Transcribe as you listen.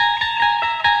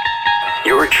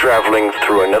traveling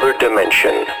through another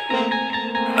dimension.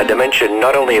 A dimension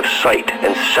not only of sight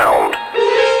and sound,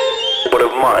 but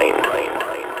of mind.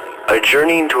 A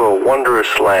journey into a wondrous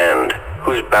land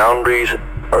whose boundaries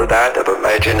are that of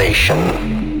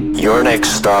imagination. Your next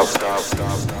stop,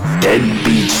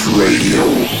 Deadbeats Radio.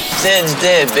 Zeds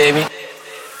dead, baby.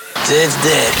 Zeds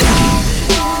dead.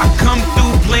 I come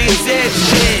through playing Zeds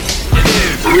dead.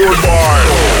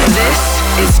 This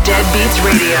is Deadbeats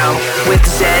Radio with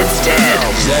Zeds dead.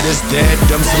 Zed is dead,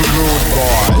 them some rude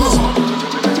boys.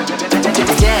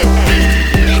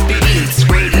 Deadbeats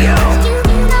Radio.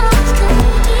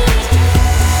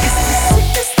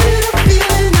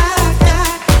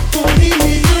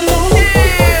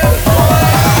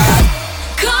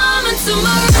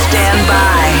 Stand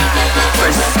by for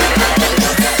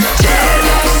Dead.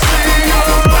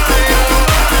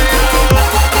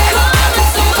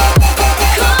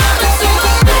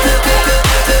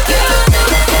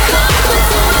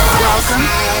 Welcome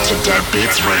to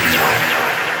Deadbeats Radio.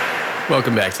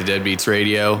 Welcome back to Deadbeats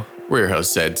Radio. We're your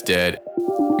hosts, Zeds Dead.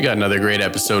 We got another great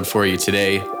episode for you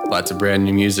today. Lots of brand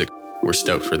new music. We're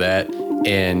stoked for that.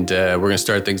 And we're going to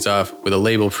start things off with a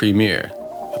label premiere.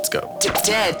 Let's go.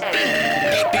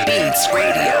 Deadbeats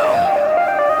Radio.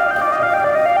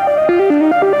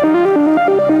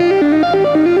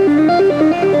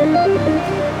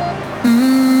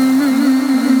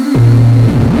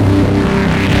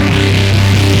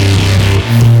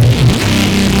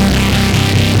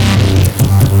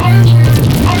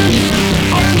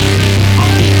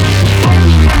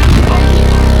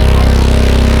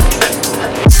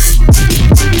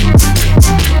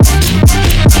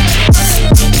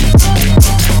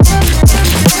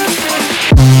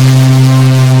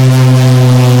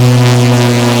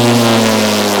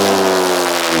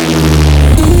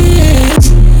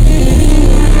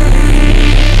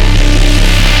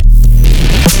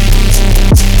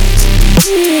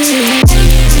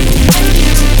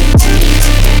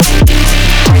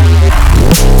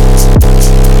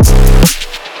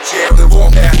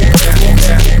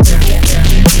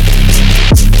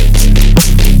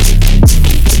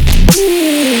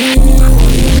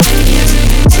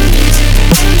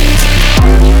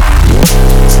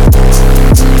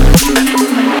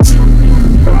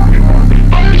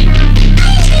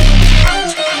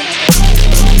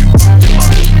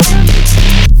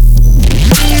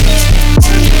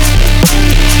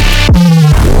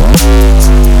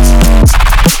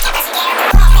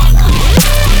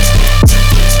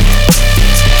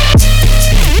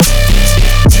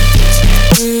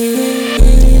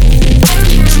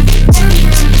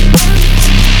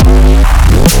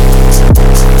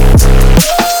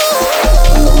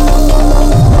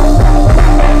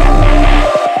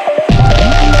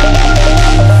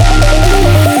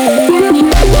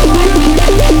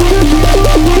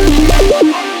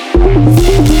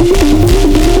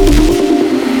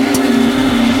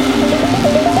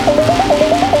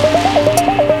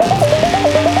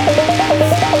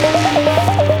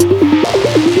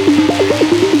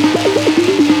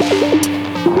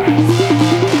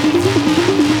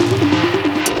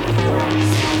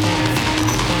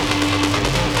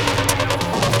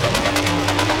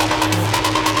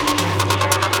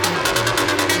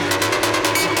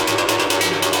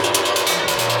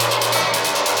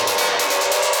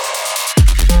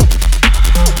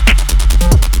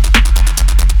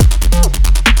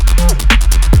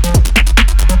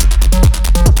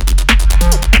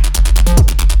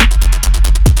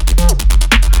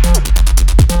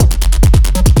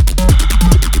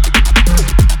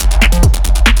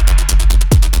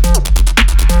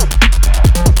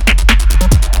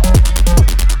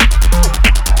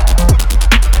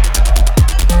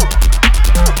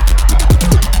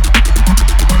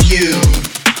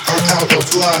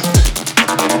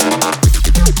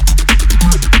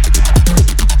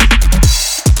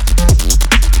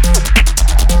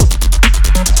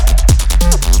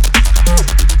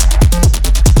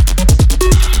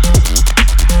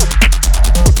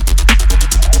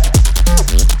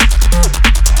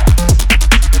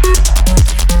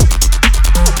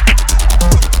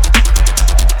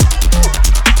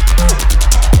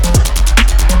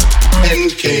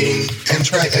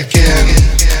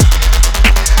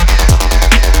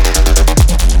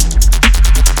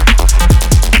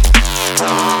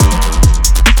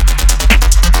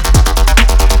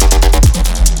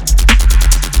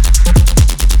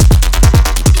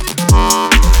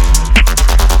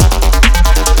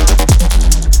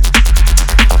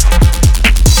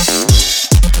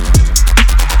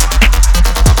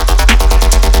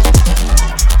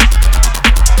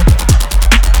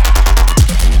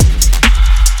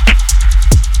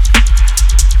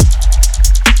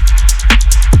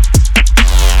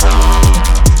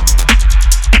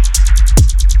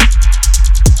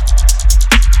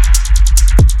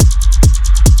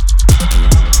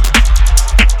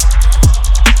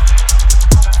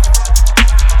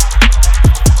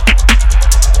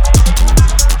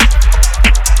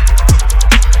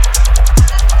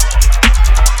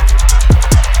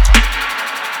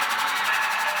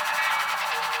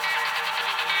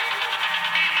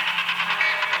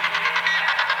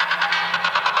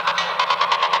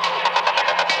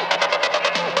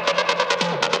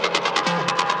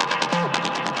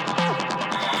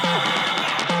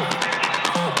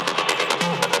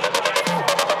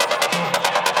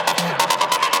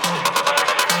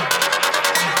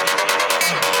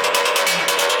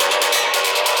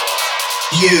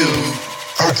 you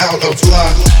are out of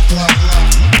luck.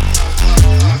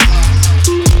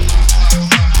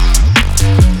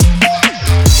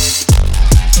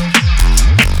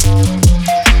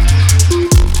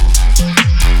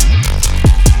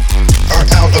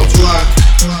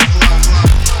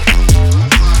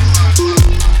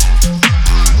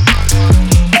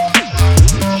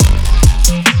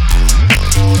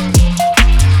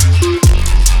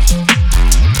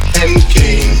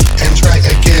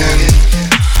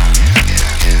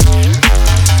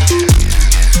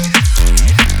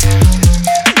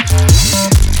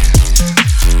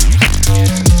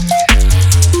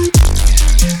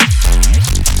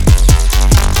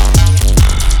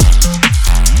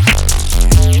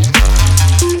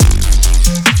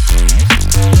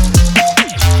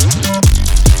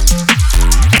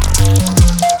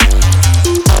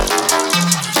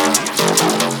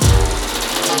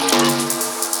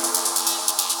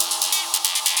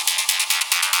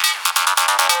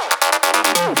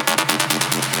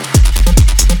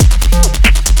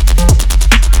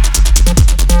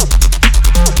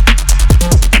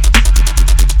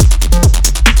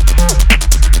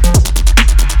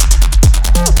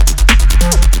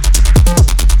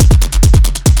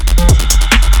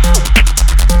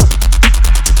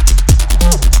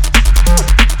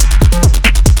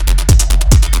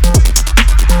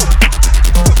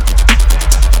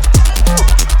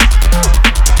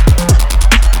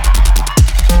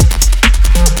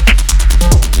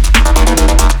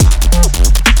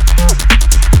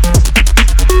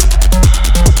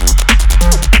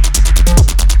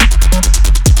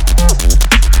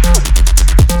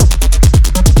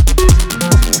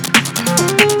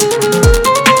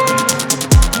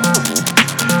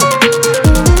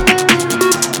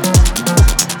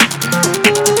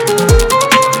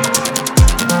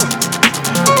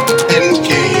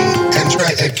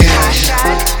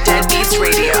 Deadbeats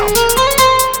Radio.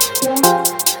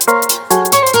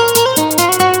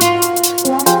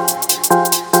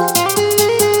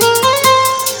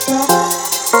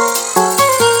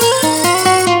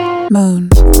 Moon.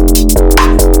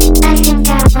 I think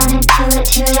I wanna do it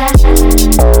to ya.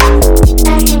 I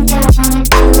think I wanna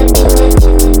do it, do it.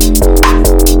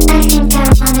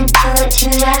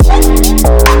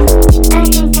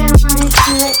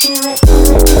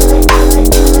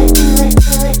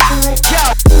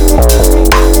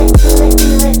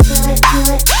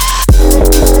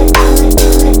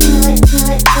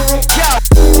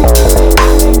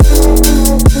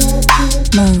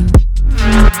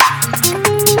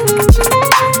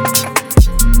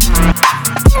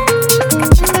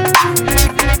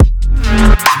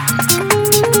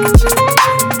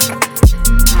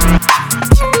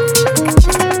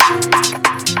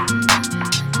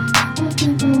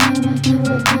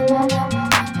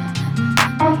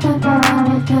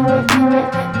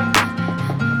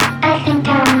 I think I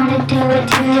wanna do it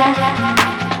to ya.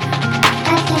 I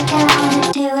think I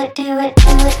wanna do it, do it, do it,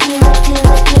 do it, do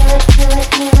it, do it, do it, do it, do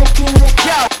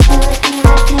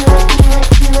it.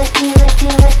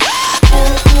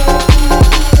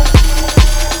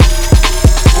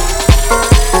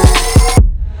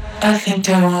 Moon. I think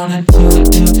I wanna do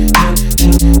it, do it, do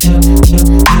it, do it, do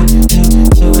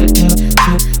it, do it, do it, do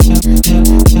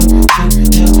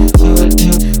it,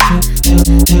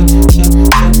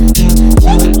 do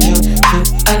it,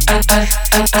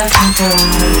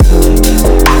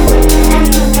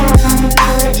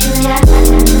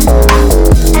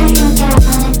 I think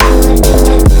I wanna do it.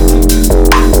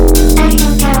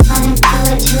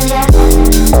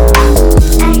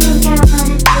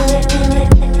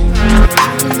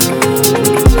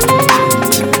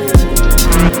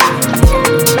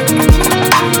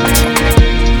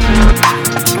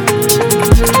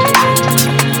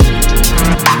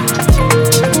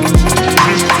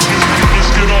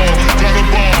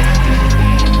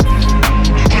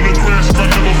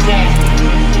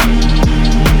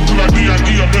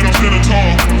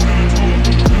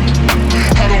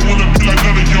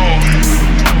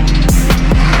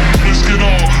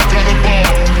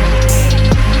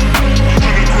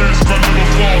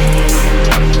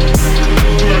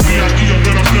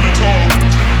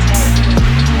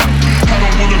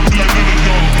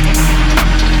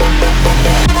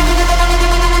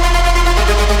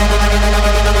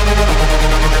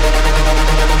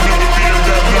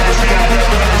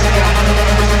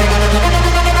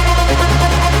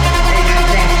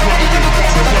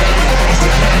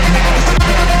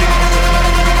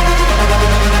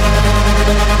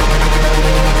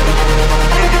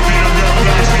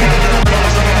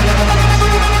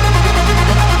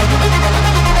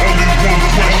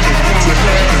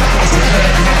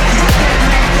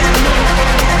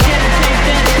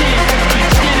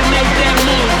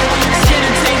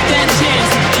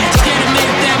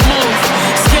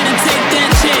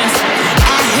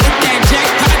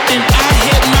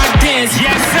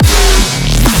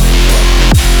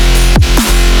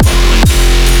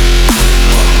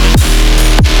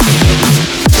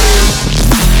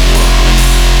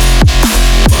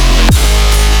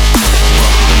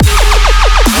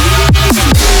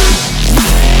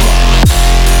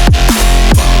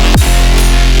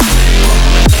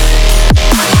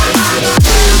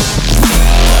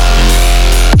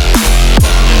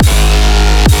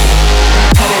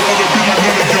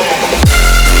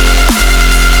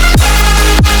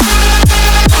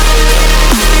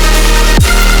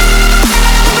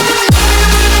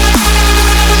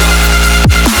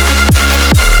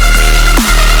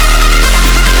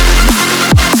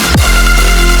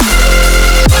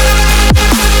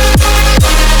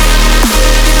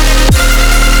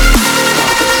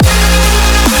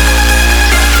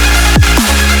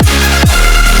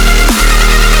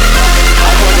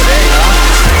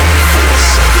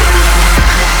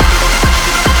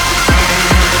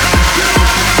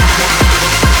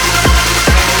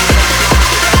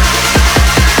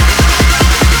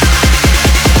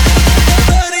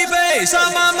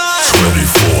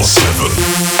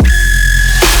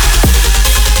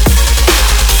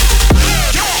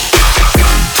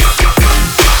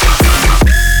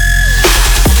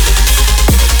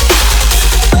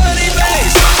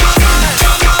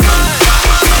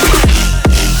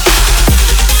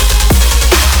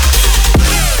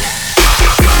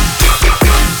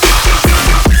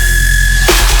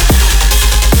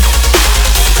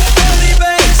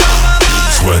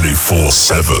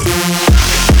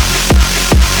 24/7.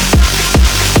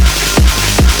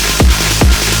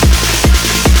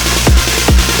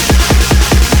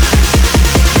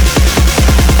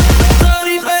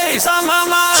 On my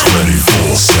mind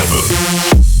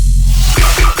 24/7.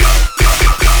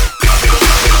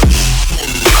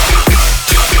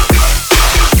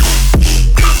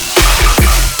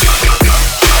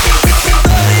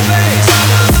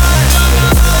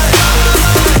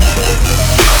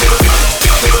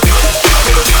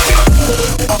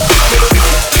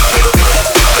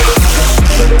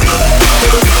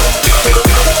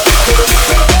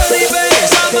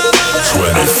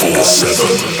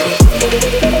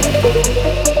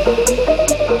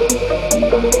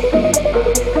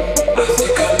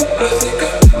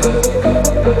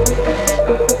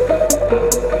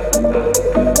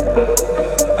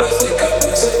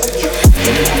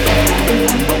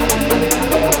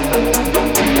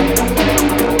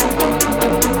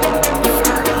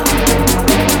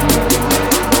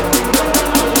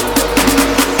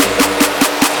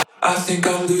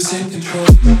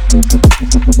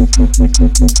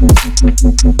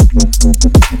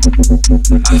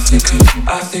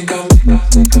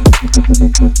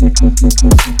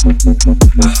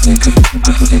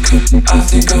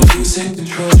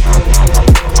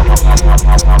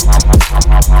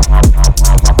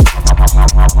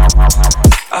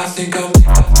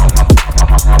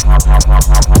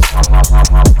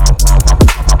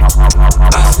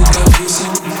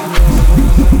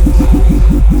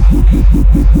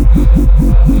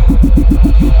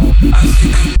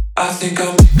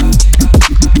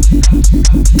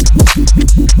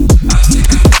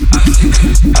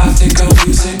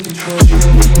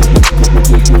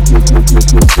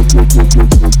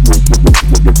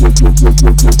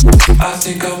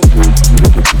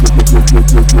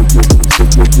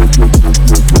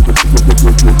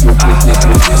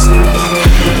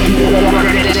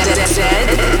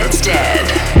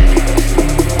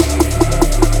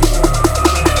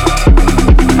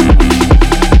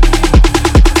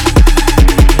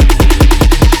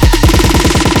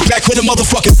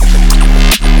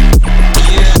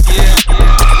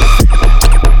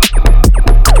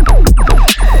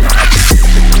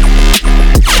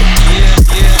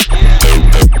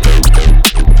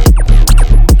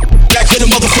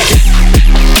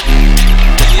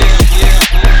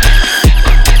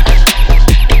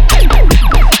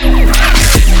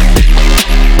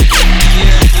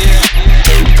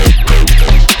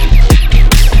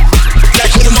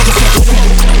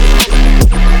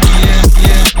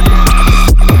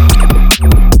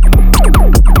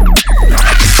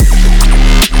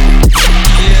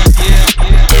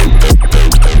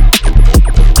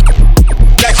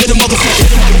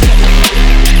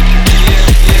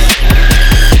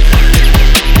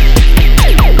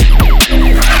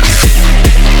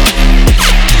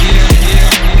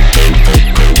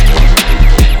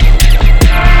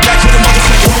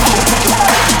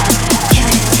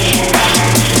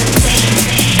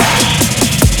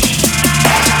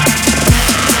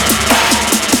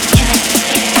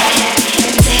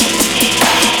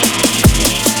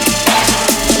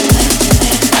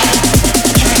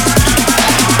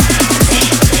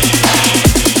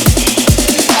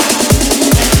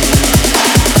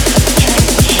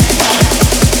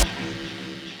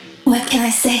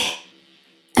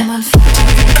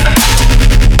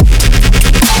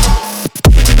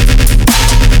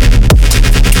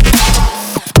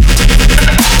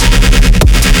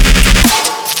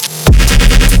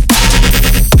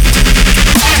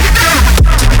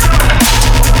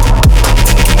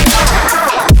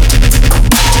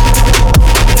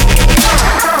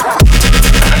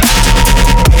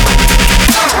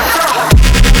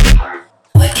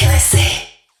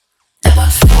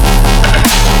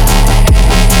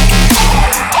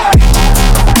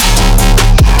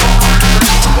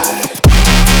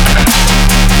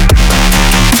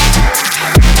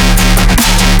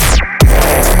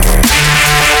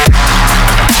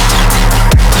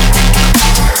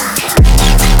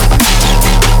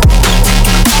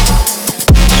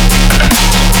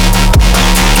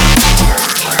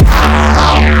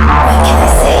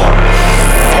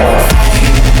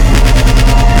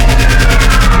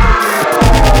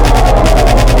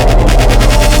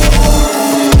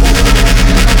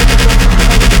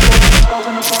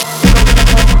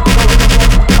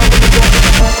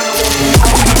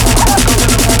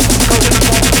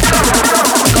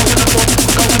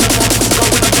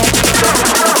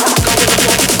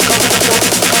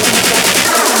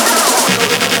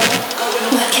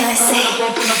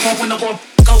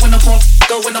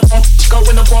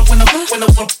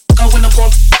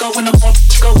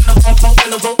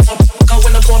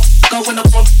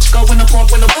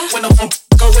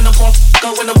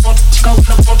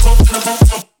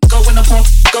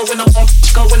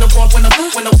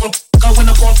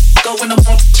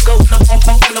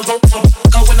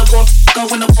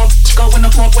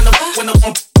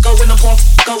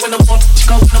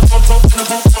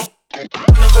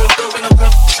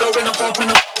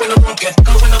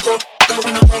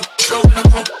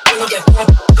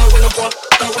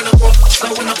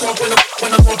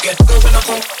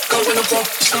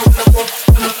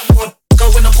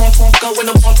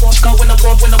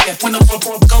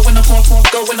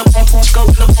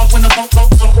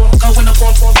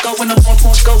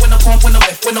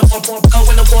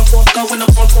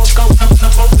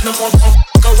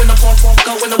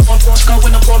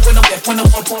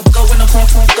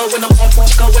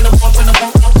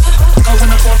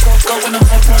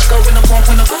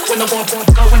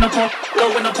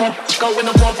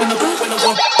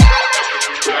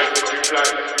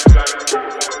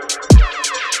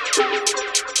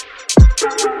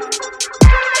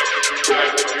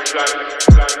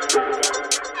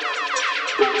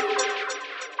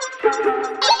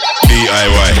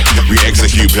 We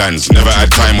execute plans, never had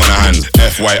time on our hands.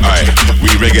 FYI, we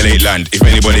regulate land. If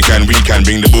anybody can, we can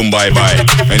bring the boom bye-bye.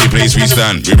 Any place we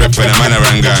stand, we rep for the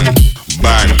Manarangan.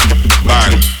 Bang,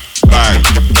 bang, bang,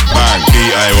 bang.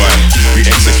 DIY, we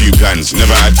execute plans,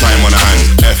 never had time on our hands.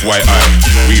 FYI,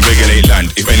 we regulate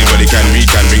land. If anybody can, we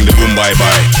can bring the boom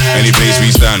bye-bye. Any place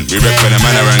we stand, we rep for the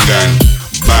Manarangan.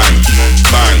 Bang,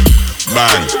 bang,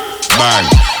 bang, bang.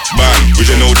 Bang,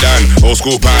 original Dan, old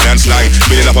school pattern and slang.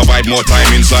 Building up a vibe, more time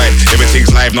inside. Everything's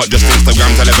live, not just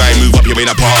Instagram. Tell a guy, move up, you ain't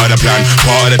a part of the plan.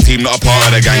 Part of the team, not a part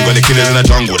of the gang. Got the killers in the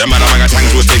jungle, the man among our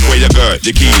tanks will take away your girl.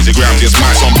 Your keys, your grams, your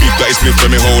smash. Some beef got his split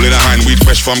from me hole in a hand. Weed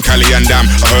fresh from Cali and Dam.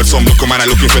 I heard some local man are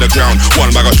looking for the crown.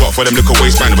 One bag of shot for them look a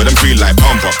waistband, but them feel like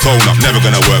pumper. Tone up, never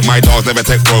gonna work. My dogs never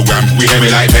take program. We heavy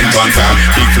like 10 ton fam.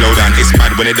 Big flow down, it's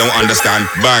mad when they don't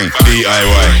understand. Bang,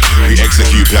 DIY, we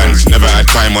execute plans. Never had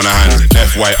time on our hands.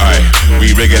 FYI,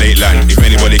 we regulate land. If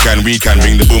anybody can, we can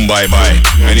bring the boom bye-bye.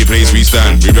 Any place we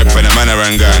stand, we rep for the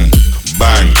Manarangan.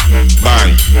 Bang,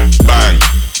 bang, bang,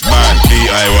 bang.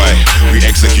 DIY, we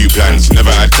execute plans. Never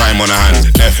had time on our hands.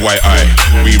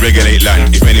 FYI, we regulate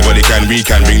land. If anybody can, we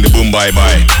can bring the boom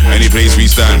bye-bye. Any place we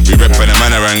stand, we rep for the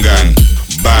Manarangan.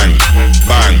 Bang,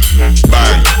 bang,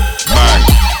 bang, bang.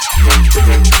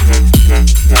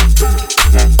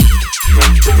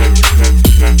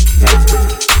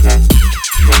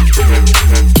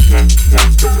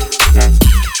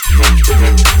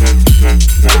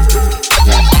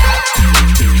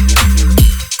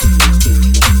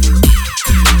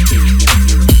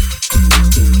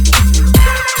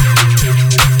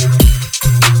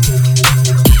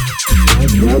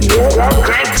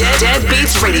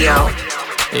 Deadbeats Radio.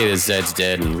 Hey, this is Zeds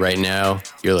Dead, and right now,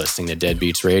 you're listening to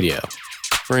Deadbeats Radio.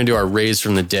 We're going to do our Raised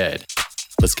from the Dead.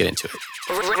 Let's get into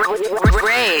it.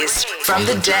 Raised from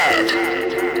the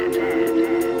Dead.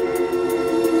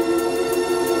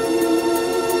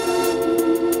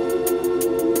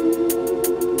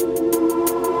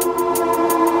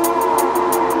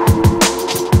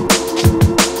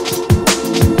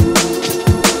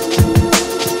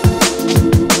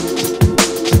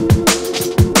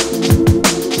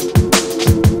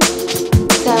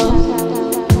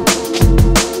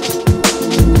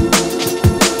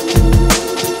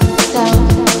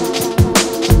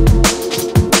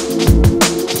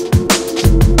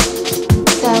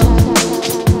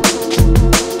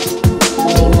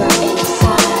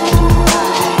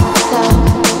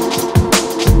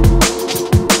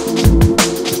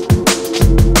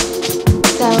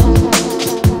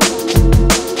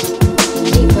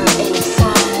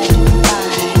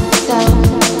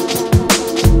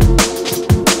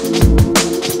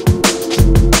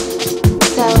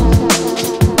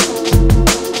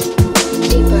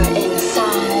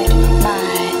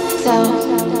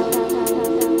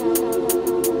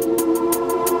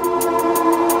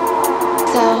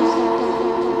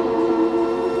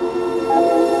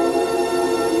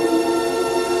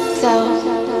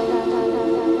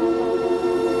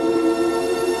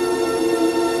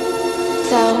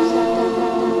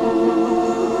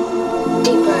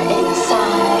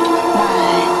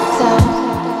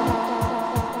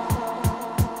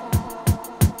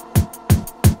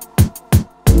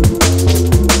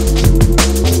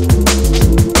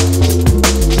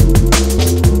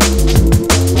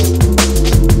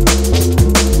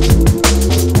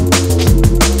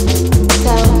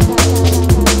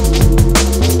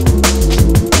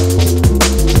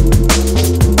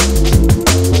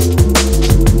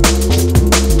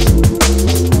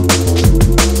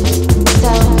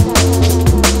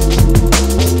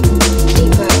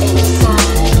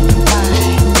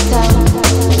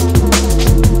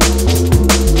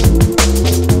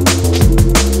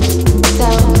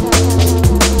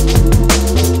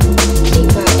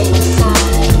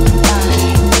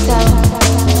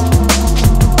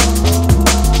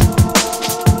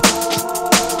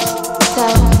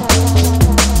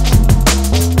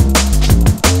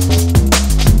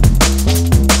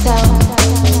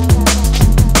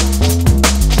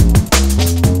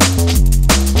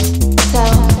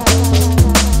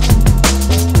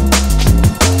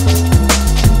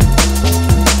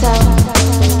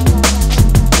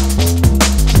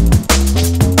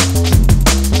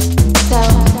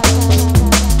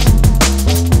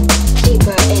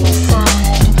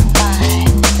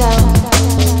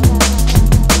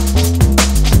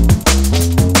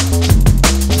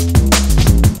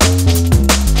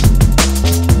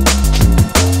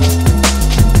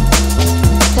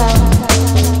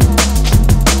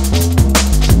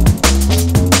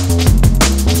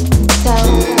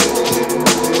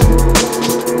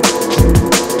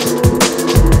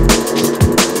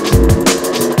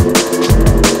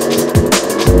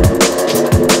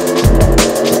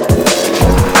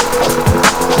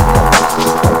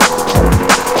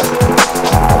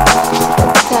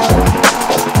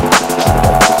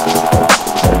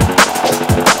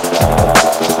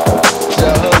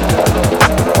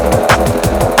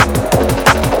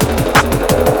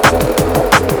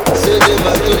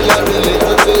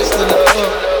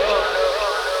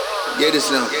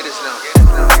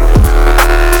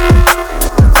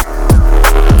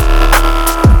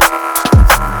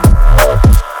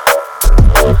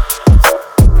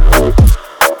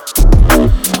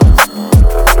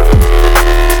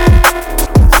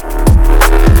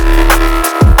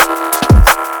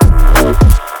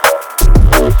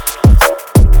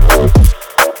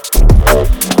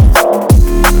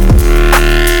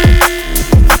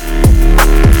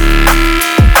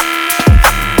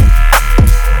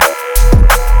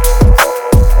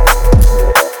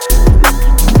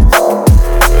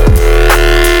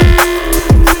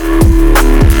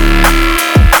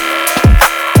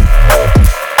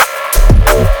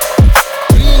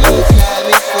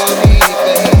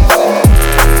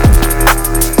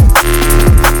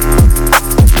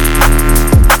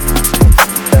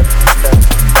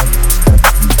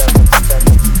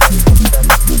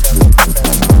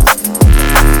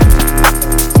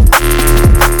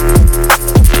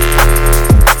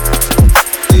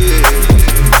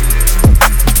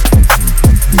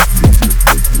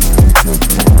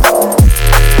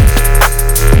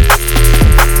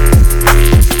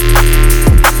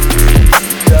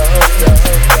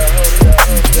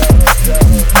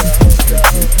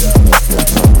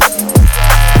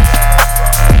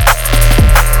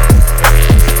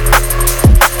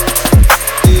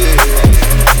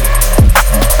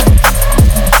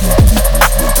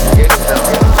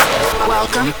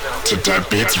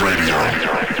 Deadbeats Radio.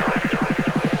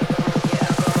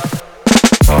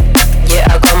 Yeah,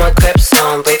 I got my grips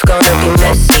on, rave gonna be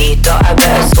messy. Thought I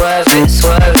better swerve it,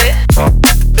 swerve it.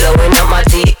 Blowing up my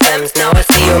DMs, now I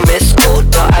see your missed call.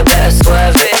 Thought I better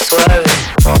swerve it, swerve it.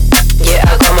 Yeah,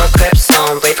 I got my grips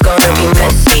on, rave gonna be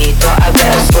messy. Thought I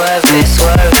better swerve it,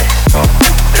 swerve it.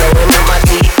 Blowing up my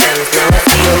DMs, now I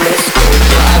see your missed call.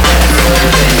 Thought I better swerve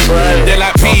it, swerve it. They're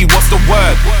like, P, what's the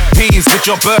word? P's with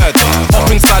your bird.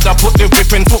 Hop inside, I put the whip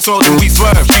in, talk so do we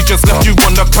swerve. She just left you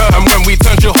on the curb, and when we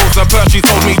turned, you hold the purse. She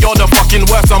told me you're the fucking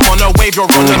worst. I'm on a wave, you're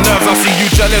on the nerves. I see you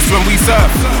jealous when we surf.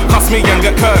 Cuss me and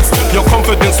get cursed. Your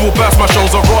confidence will burst. My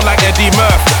shows are raw like Eddie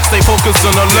Murphy. Stay focused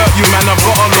and alert. You man, I've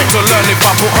got a lot to learn. If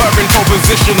I put her in pole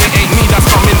position, it ain't me that's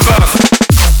coming first.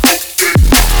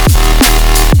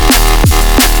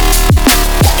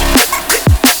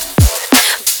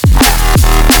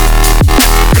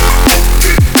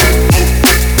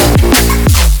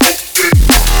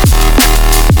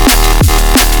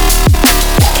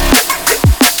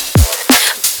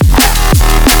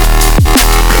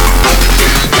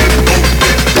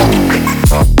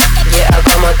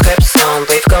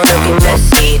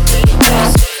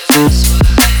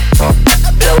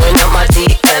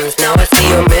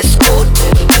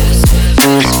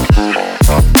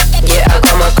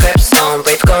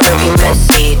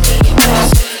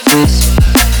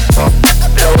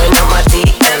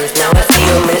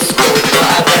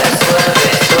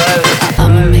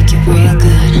 I'ma make it real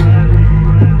good.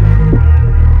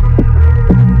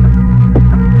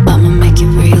 I'ma make it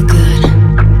real good.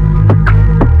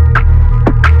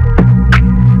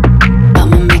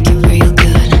 I'ma make it real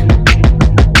good.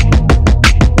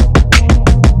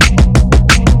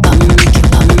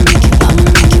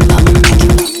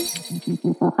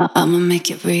 I'ma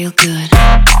make it real good. I'ma make it real good.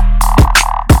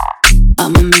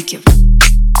 I'ma make it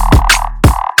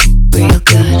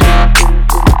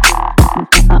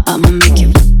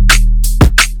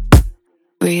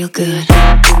real good.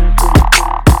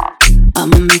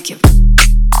 I'ma make it real good. I'ma make it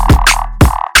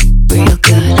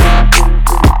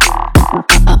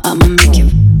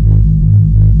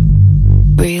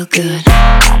real good.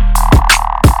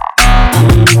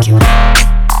 I'ma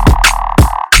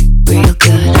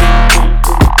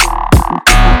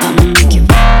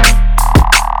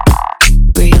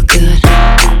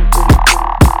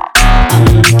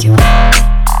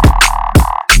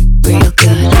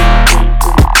it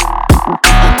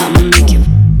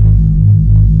real good.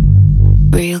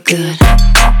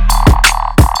 I'ma make it real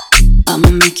good. I'ma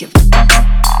make it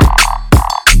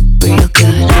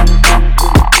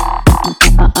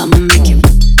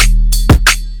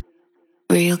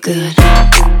real good.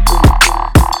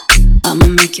 I'ma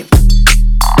make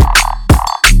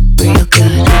it real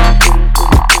good.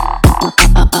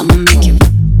 I'ma make it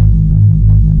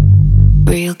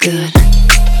real good.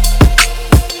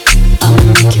 I'ma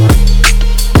make it real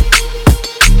good.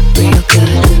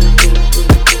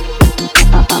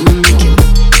 I'ma make it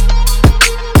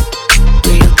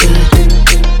real good.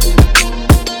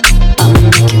 I'ma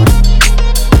make it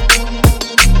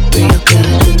real good.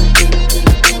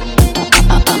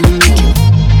 I'ma make it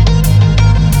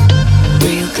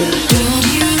real good. Don't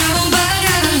you know by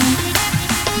now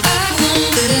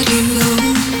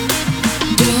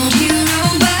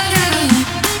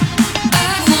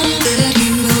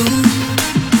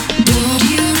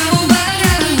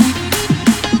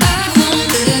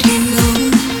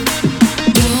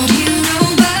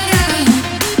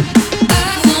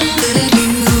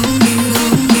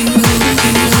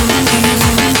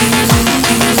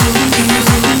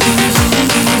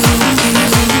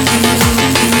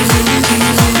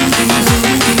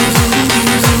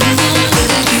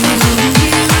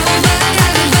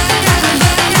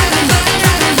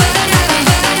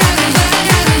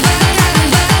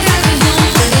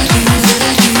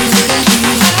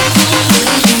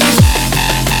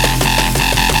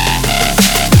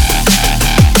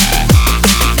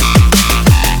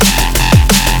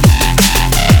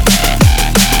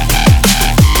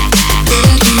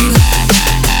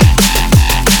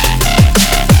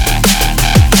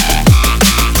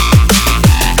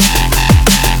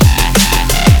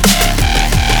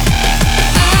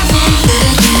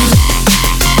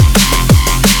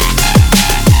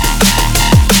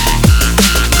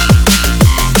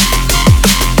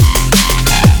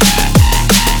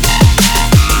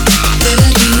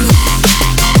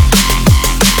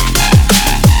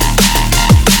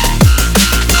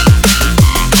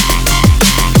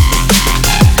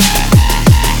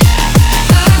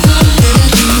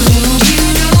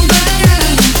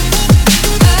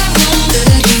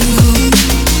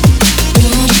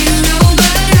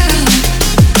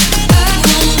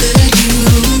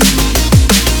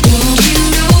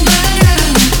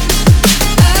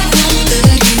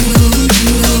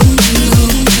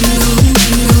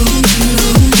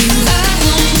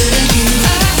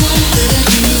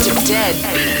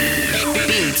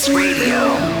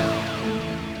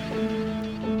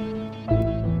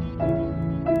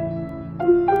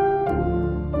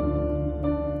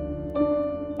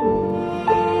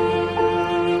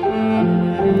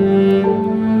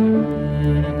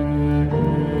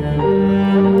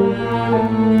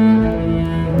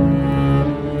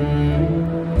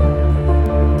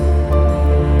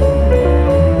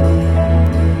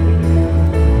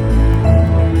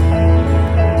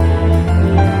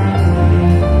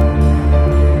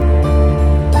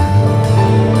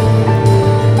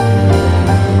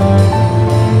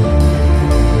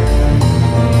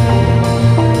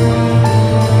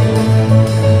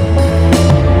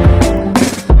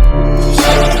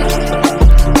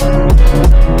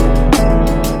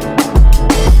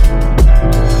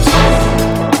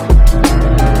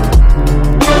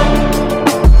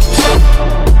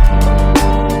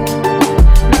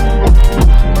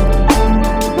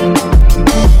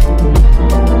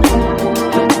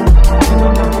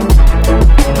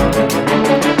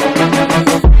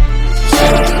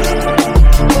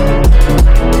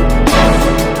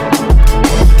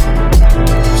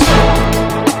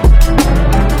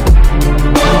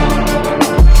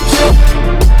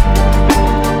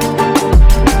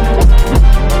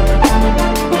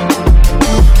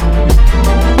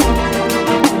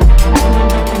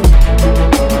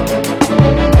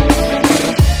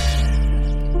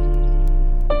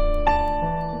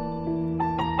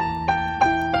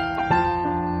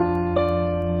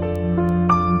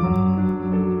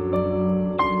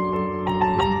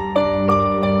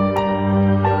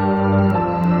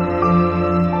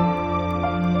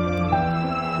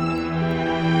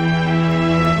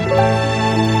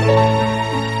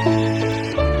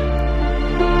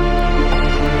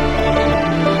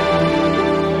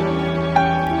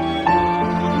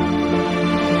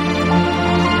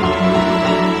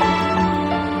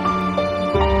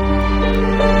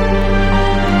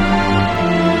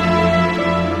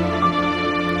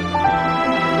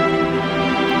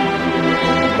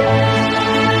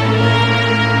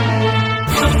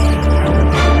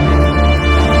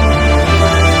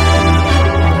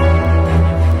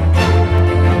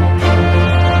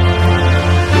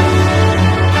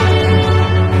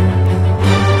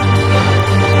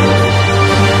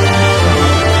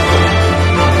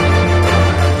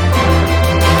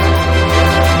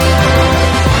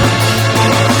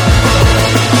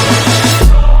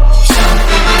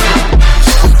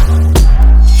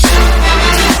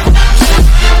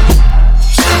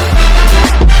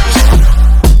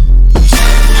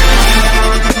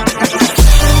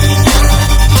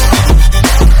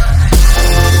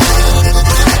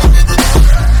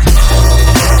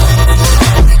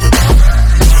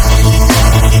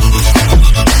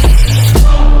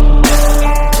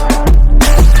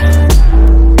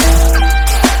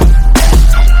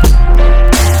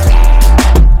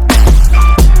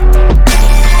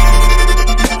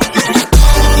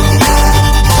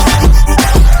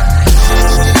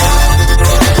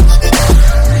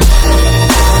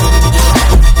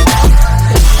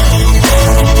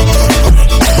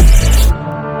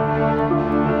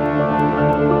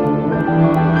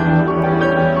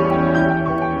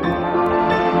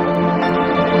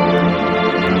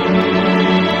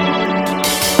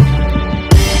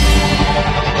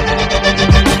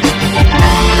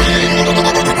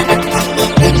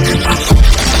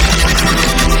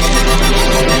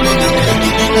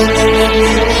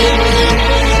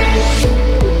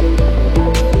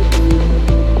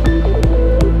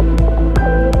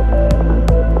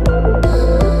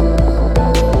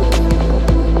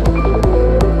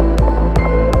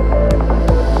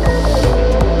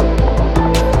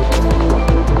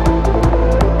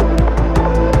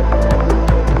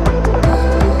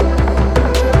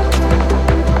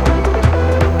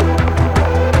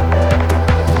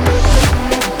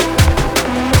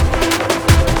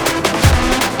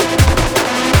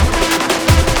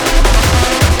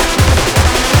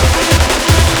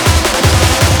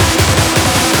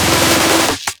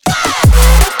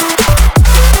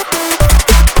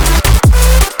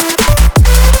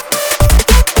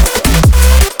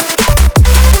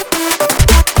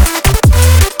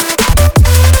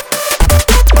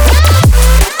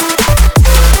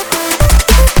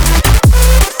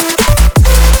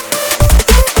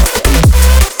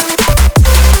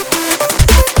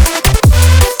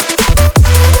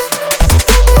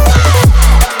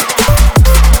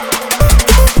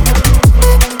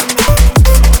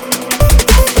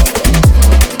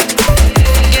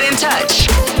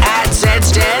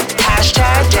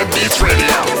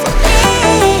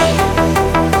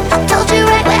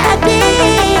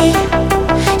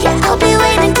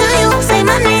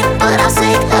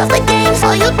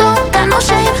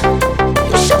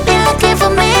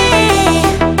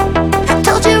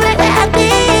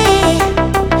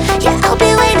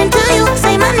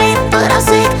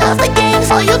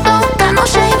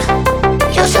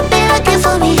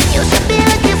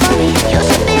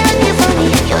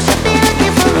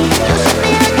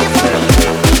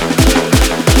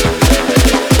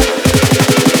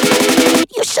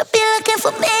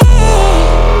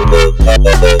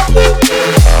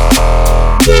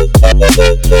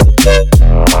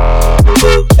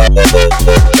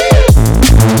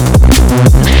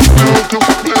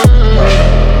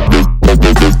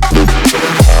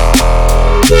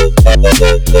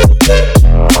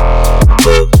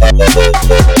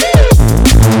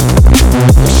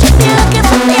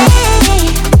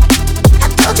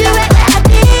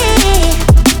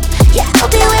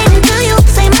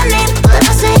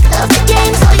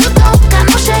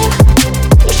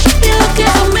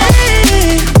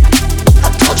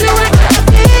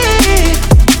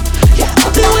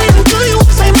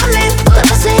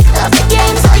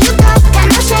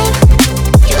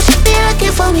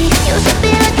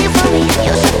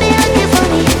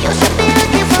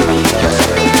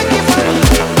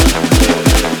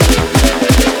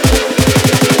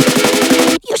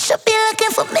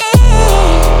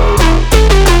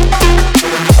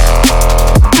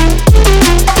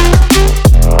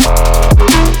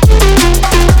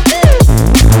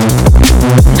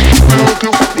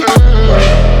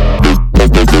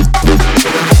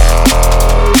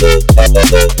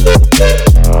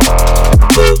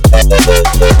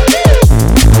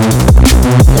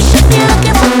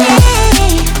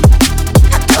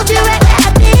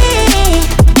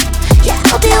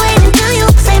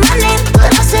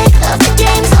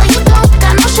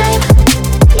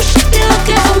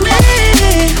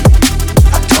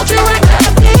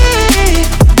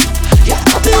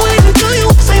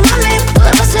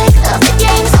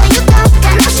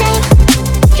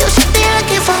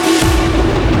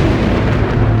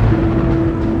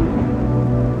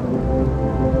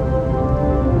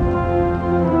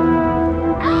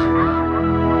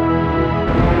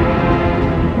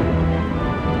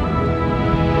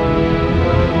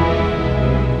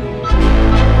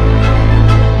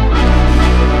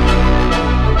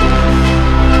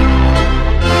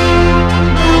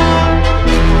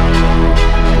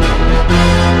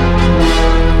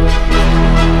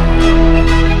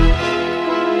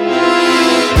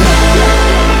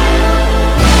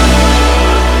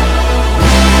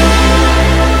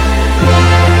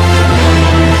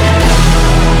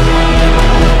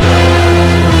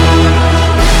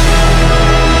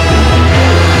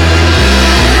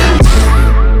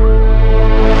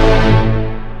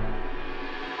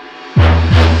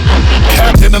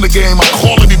in the game, I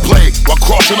call and he play while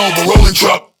crossing over rolling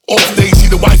truck. Off days, he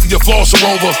the wifey, your floss are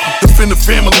over. Defend the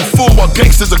family full while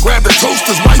gangsters will grab the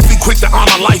toasters. Wifey quick to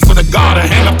honor life with a god and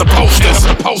hang up the posters.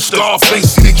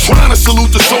 Scarface, see they trying to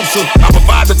salute the Sosa. I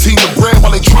provide the team with bread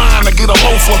while they trying to get a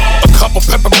loafer. A cup of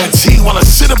peppermint tea while I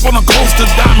sit up on a coaster.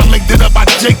 Diamond linked it up by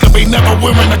Jacob, ain't never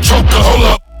wearing a choker. Hold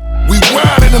up, we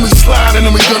riding and we sliding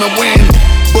and we gonna win.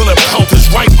 Bullet pelt his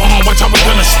right arm, watch how we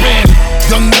gonna spin.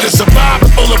 Young niggas survive the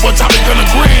bullet, watch how we gonna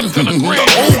grin. The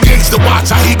old gangster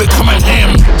watch how he becoming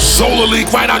him. Solar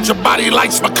leak right out your body,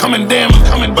 lights becoming dim.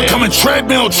 Becoming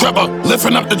treadmill Trevor,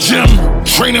 lifting up the gym.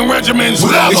 Training regimens,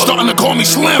 they starting to call me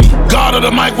Slim. God of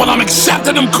the mic while I'm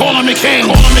accepting them, calling me king.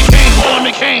 Calling me king, calling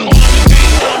me king, calling me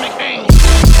king, calling me king.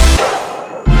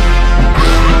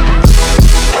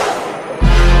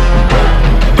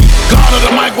 God of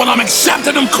the mic while I'm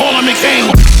accepting them, calling me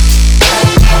king.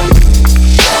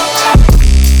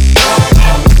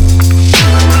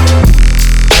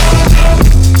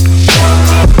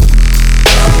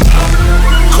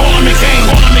 Calling me king,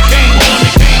 calling me king, calling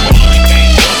me king, calling me king.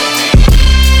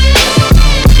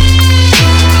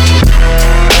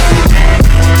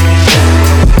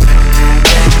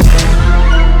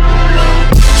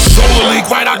 Solar leak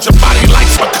right out your body,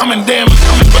 lights becoming dim.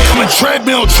 Becoming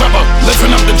treadmill Trevor,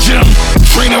 lifting up the gym.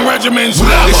 Training regimens,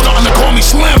 they starting to call me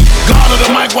Slim. God of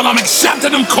the mic while I'm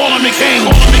accepting them, calling me king.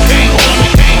 Calling me king, calling me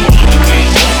king, calling me king.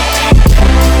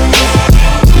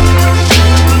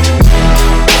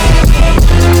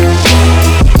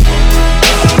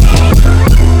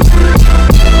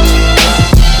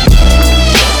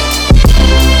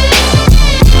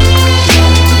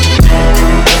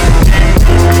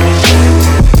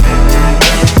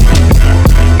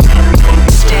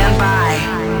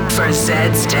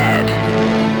 Zeds Dead.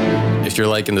 If you're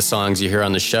liking the songs you hear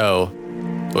on the show,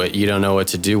 but you don't know what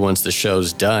to do once the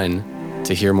show's done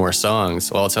to hear more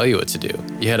songs, well, I'll tell you what to do.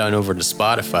 You head on over to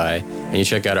Spotify and you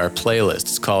check out our playlist.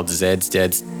 It's called Zeds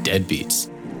Dead's Deadbeats.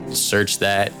 Search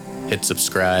that, hit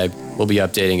subscribe. We'll be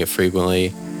updating it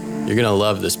frequently. You're gonna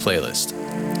love this playlist.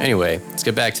 Anyway, let's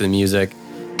get back to the music.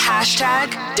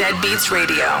 Hashtag Deadbeats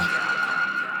Radio.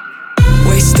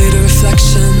 Wasted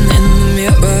reflection in the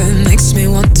mirror makes me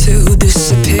want to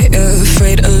disappear.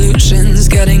 Afraid illusions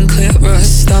getting clearer.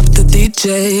 Stop the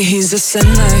DJ, he's a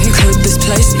sinner. Could this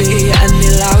place be any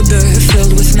louder?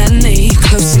 Filled with many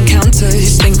close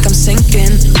encounters. Think I'm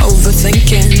sinking,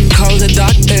 overthinking. Call the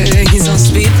doctor, he's on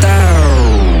speed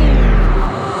dial.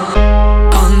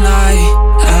 All night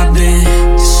I've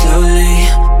been slowly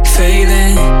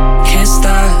fading. Can't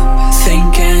stop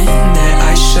thinking that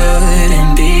I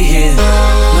shouldn't be here.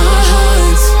 My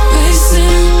heart's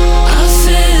racing, I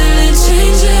feel it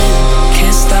changing.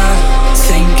 Can't stop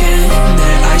thinking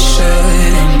that I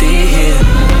shouldn't be here.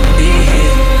 Be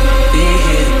here, be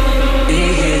here, be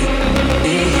here,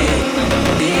 be here,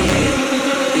 be here,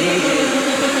 be here.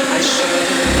 I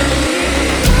shouldn't be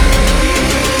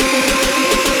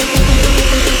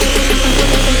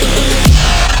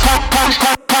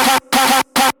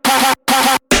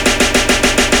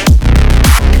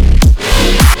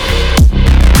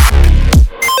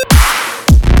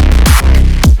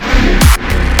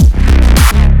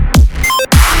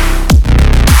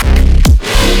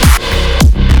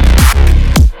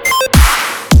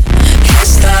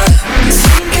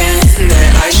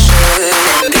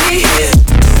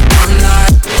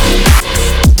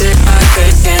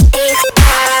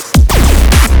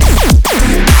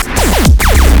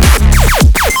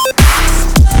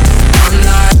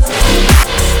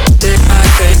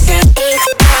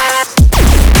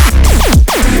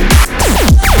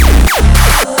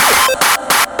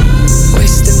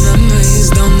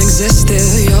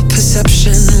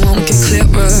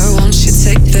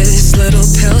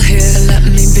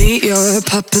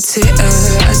puppeteer.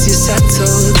 As you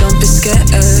settle, don't be scared.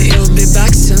 You'll be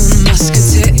back soon,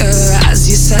 musketeer. As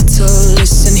you settle,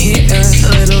 listen here.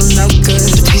 Little no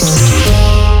good piece of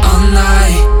all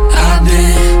night I've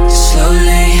been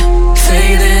slowly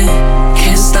fading.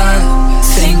 Can't stop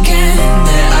thinking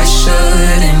that I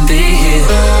shouldn't be here.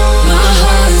 My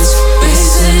heart's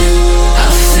racing,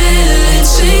 I feel it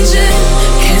changing.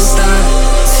 Can't stop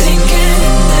thinking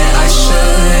that I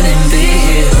shouldn't be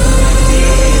here.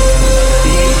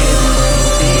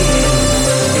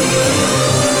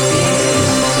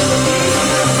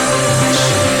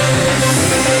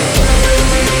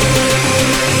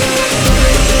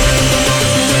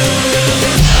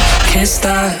 Can't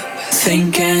stop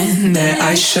thinking that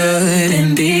I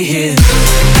shouldn't be here.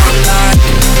 I'm not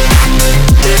I'm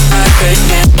not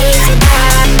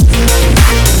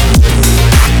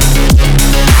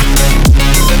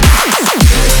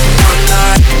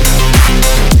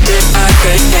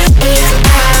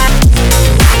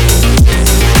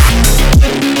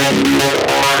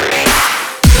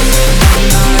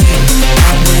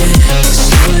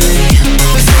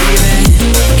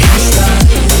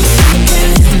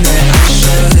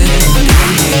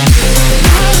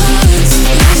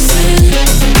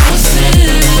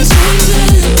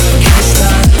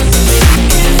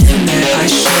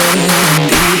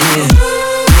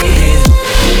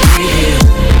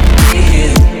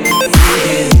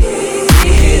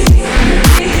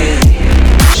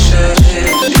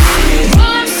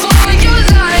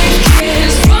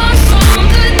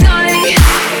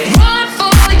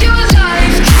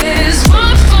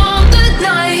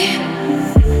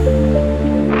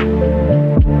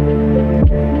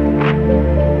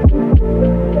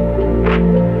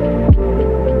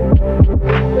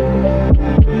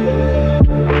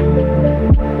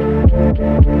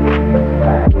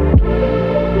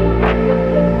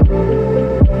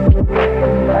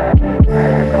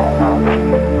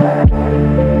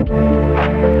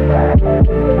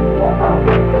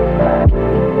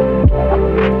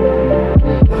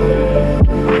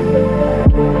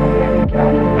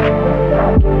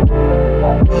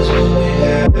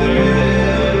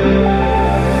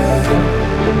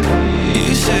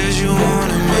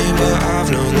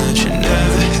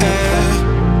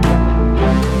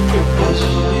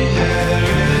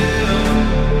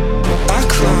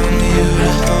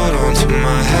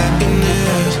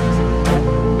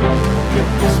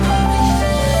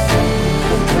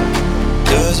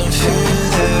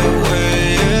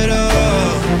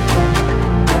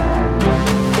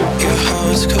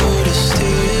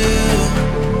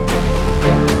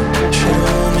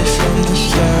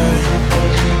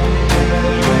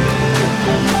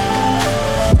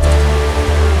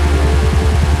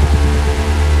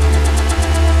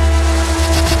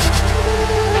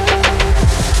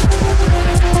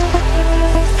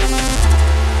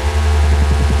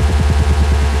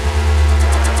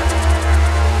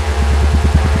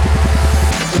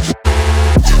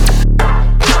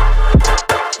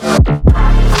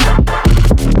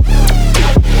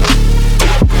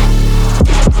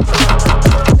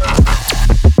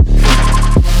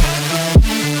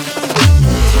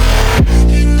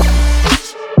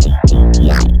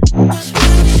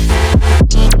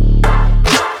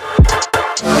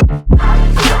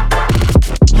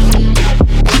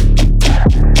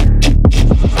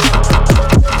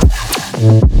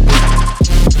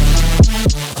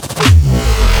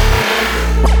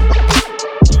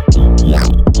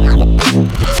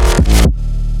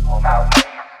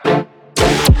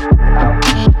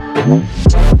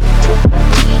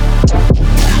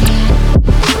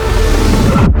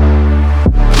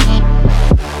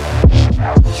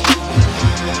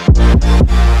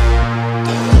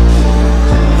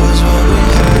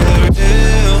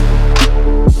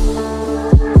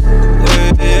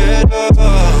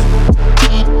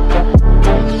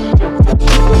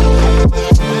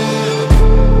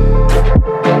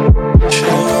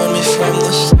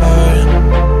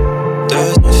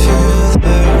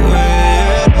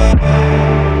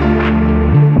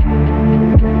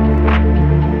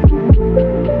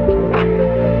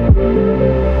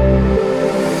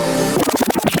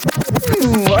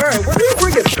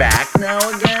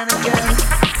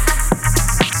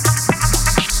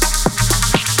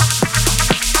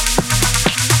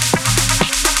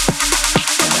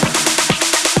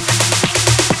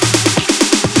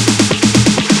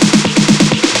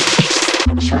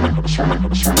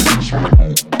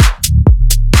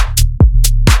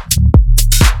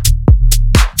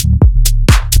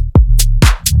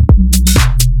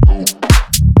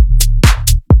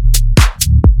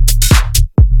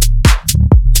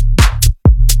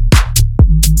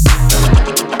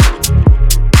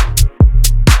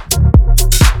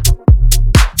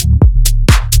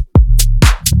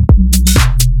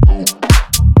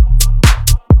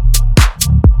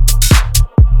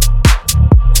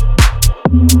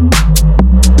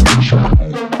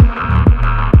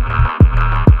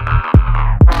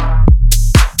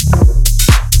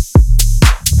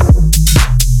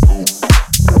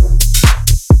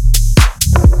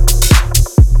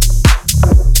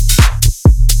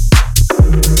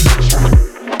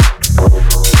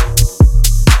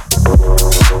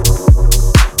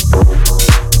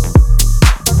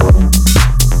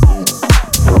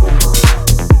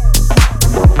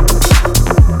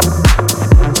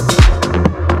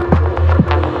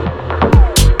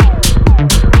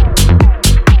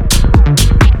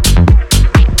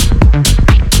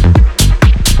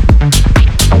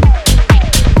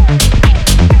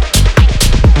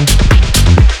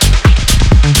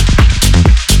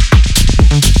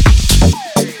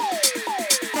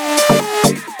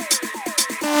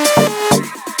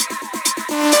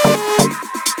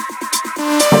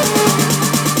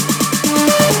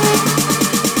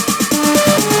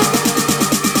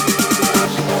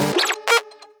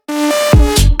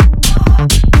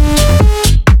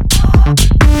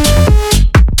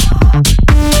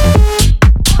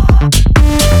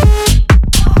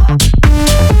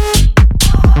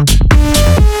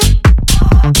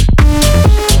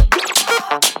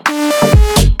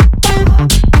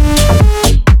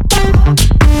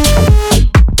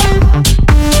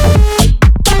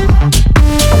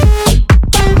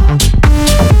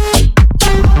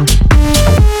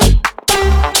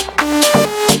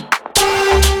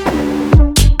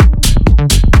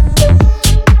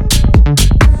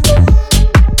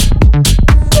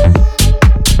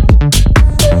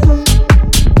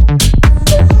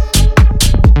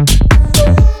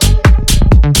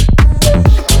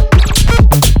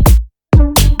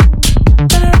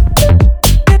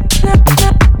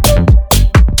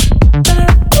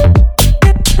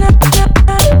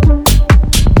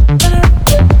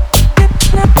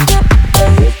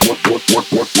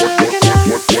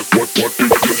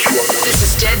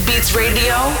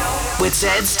with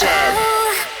Zeds Dead.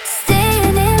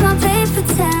 Staying in my place,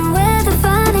 pretend we're the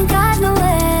fun and got no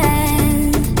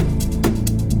end.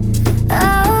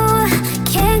 Oh,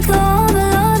 can't go home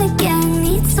alone again.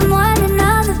 Need someone,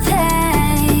 another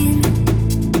pain.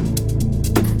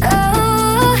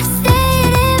 Oh,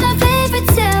 staying in my place,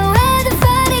 pretend we're the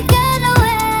fun and got no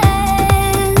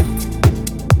end.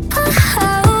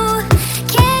 Oh,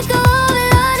 can't go home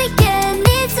alone again.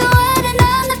 Need someone,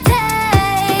 another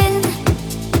pain.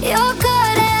 You're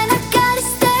good and I got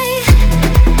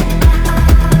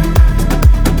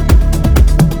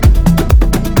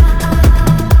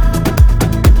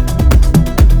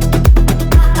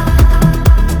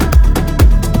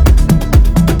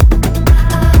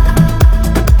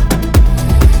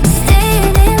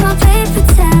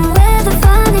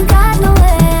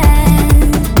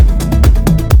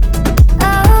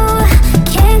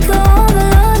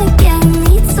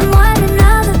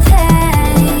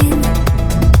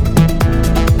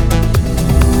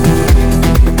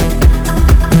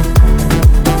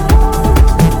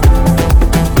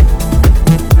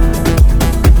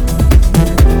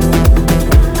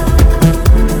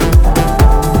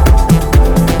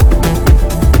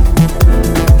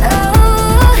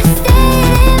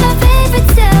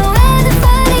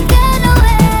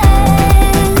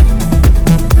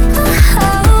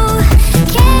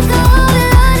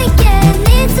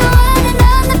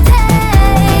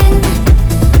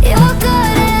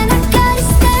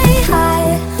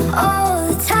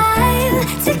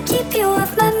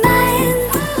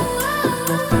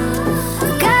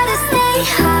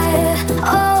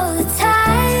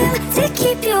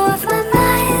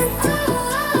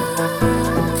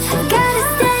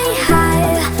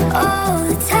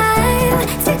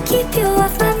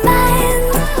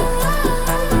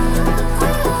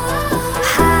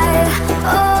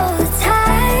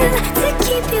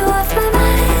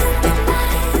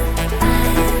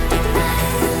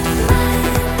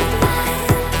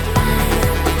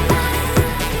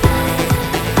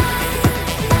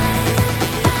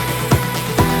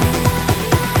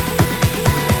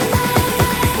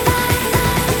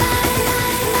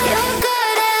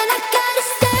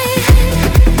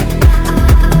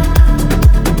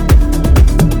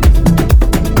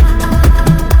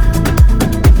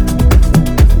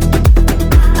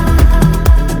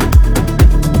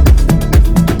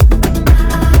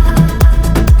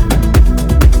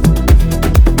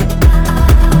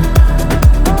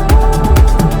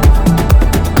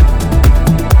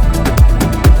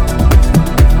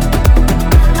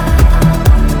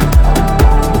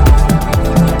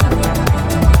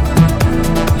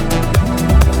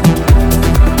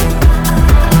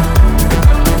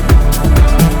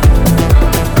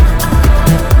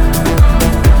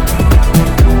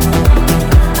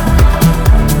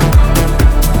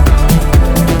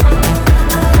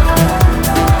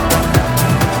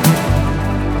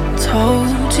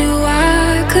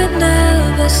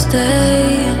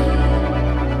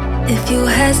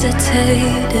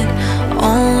hesitated.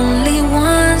 Only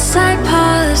once I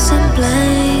paused and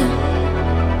blamed,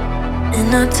 and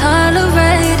I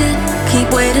tolerated.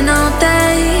 Keep waiting all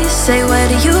day. Say, where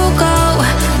do you go?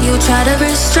 You try to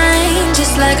restrain,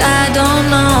 just like I don't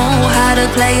know how to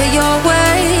play it your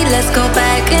way. Let's go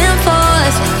back and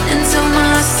forth until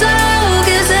my soul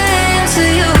gives in to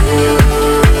you.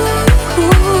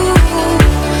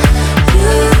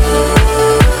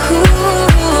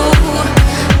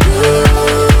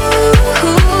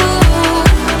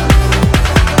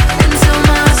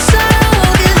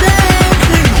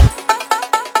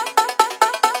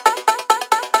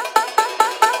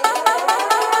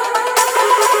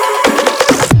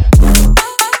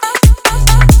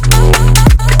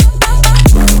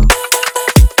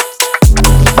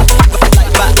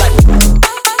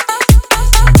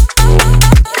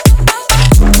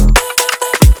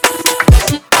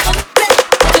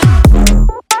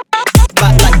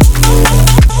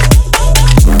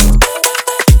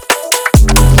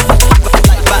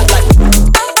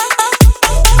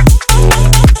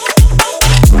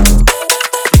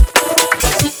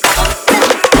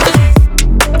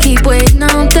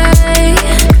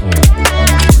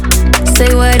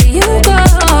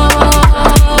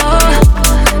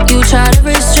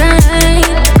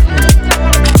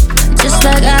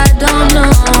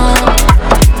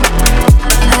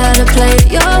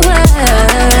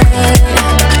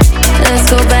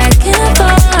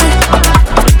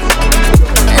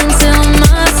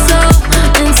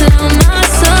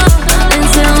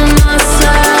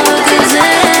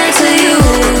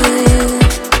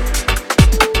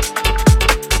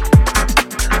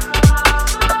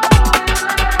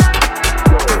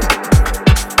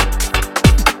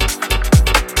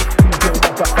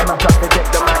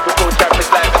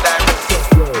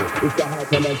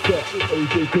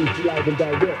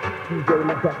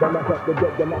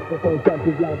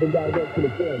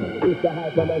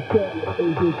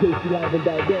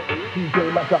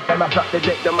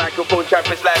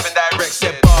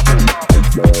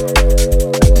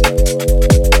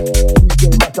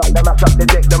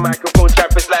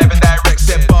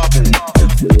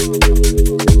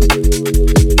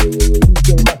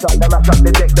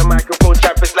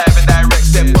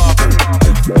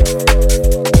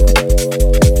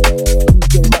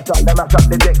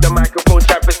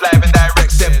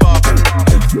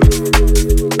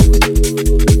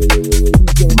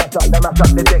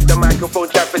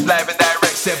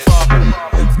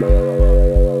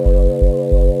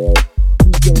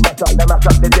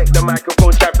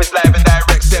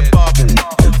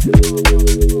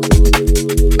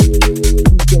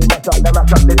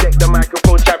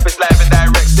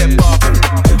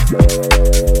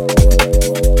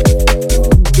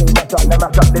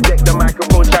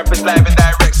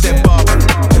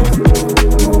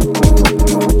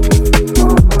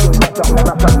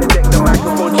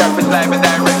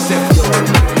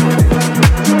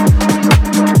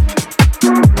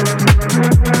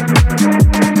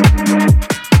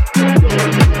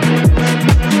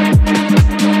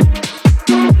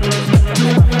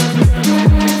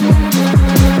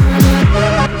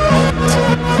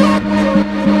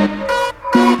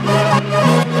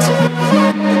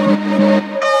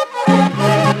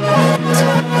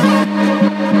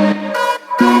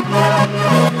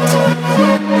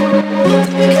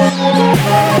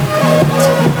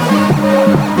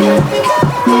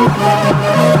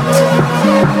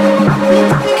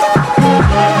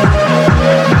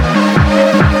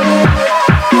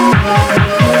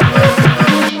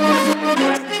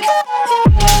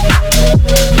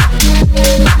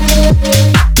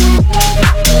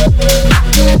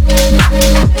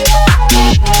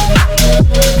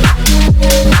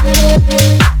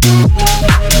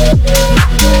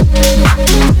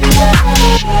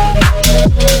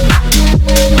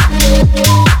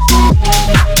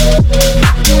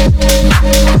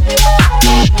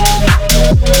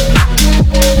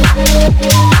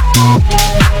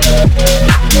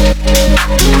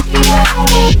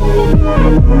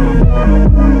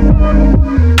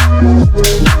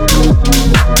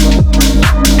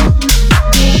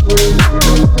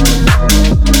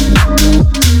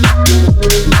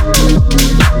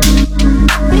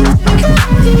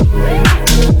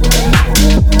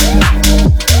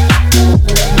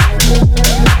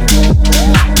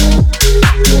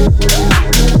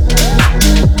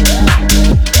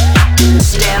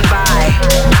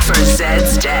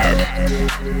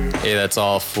 That's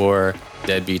all for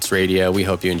Deadbeats Radio. We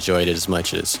hope you enjoyed it as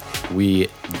much as we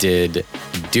did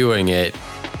doing it.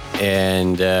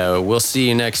 And we'll see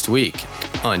you next week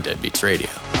on Deadbeats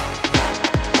Radio.